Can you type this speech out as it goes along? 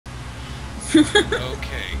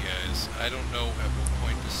Okay, guys, I don't know at what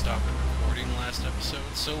point to stop the recording last episode,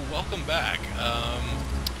 so welcome back.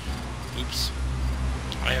 Oops.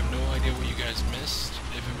 I have no idea what you guys missed.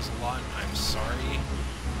 If it was a lot, I'm sorry.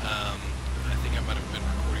 I think I might have been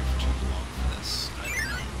recording for too long for this. I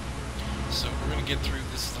don't know. So we're gonna get through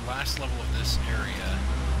this is the last level of this area.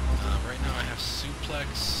 Right now I have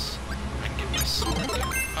suplex. I can get my sword.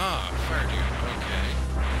 Ah, fire dude. Okay.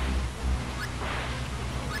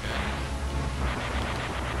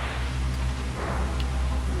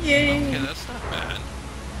 Yay! Okay, that's not bad.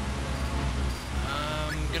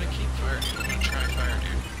 I'm gonna keep fire dude. I'm gonna try fire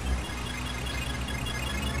dude.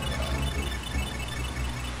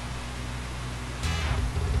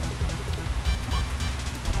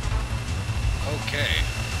 Okay.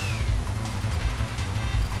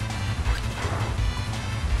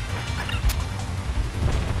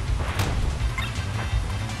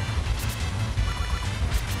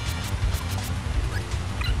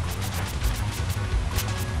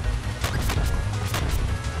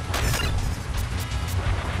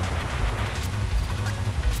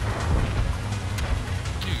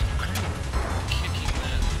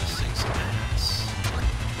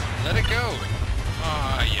 Let it go!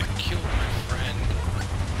 Ah, you killed my friend.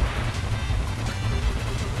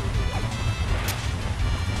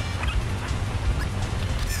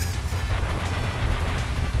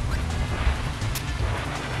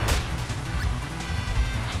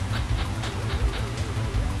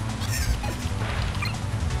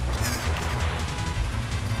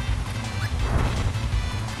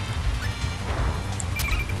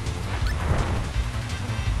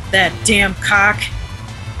 That damn cock.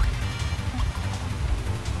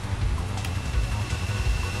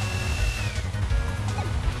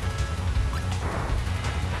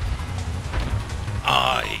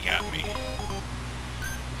 Ah, you got me.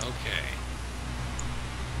 Okay.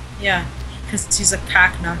 Yeah, because he's a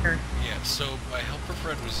cock knocker. Yeah, so my helper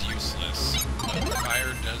friend was useless, but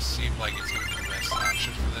fire does seem like it's going to be the best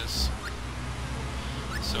option for this.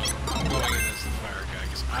 So I'm going in as the fire guy,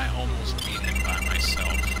 because I almost beat him by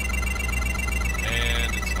myself.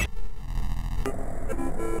 And it's like...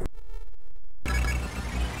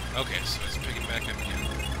 Okay, so it's picking back up again.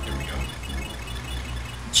 Here we go.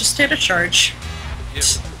 Just hit a charge. Yep.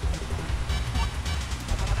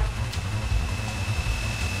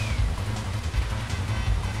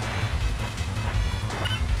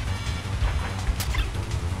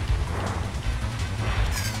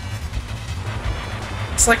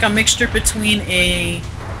 It's like a mixture between a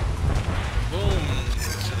Boom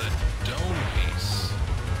to the dome piece.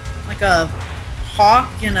 like a hawk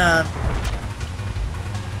and a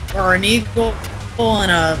or an eagle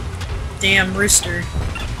and a damn rooster.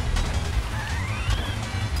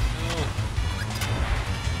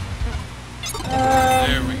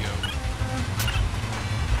 There we go.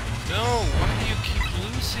 No, why do you keep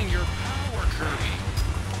losing your power, Kirby?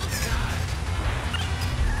 God.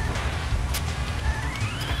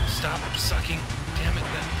 Stop sucking. Damn it,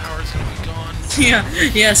 that power's gonna be gone.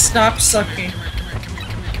 Yeah, stop sucking. Come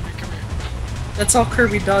here. That's all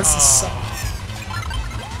Kirby does is suck.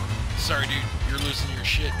 Sorry, dude, you're losing your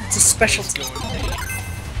shit. It's a specialty. It's going to be.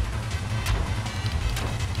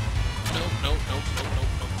 Nope.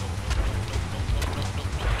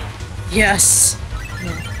 Yes.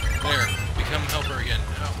 No. There, become helper again.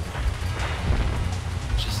 Ow.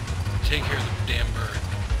 Just take care of the damn bird.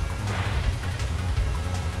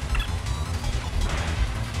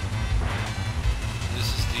 This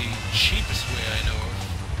is the cheapest way I know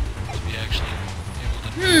of to be actually able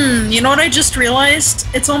to do You know what I just realized?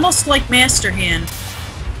 It's almost like Master Hand.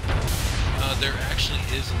 there actually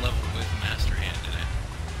is a level with Master Hand in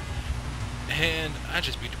it. And I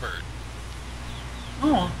just beat the bird.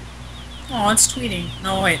 Oh. Oh, it's tweeting.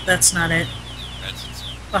 No, wait, that's not it. That's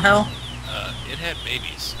insane. The hell? It had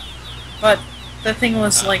babies. But the thing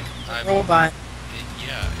was like a robot.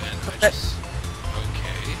 Yeah, and I That- just...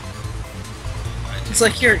 Okay. It's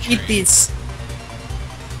like, here, eat these.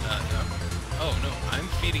 Oh, no, I'm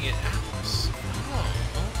feeding it apples. Oh,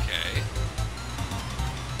 okay.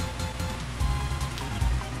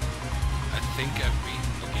 I think I've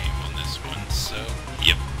beaten the game on this one, so...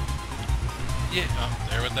 Yep. Yeah, oh,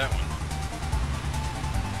 there with that one.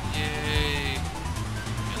 Yay!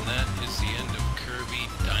 And that is the end of Kirby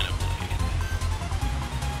Dynablade.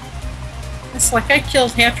 It's like I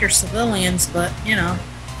killed half your civilians, but, you know.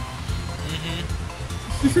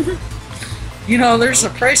 You know, there's a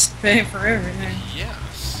price to pay for everything. Yeah,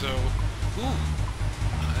 so... Ooh!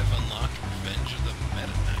 I've unlocked Revenge of the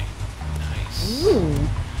Meta Knight. Nice. Ooh.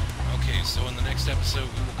 Okay, so in the next episode,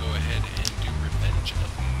 we will go ahead and do Revenge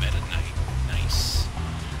of Meta Knight. Nice.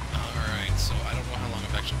 Alright, so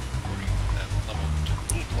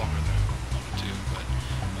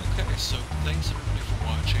So thanks everybody for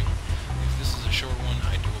watching. If this is a short one,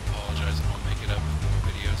 I do apologize. I'll make it up with more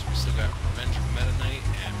videos. We still got Revenge of Meta Knight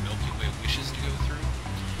and Milky Way Wishes to go through,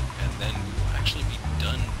 and then we will actually be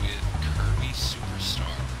done with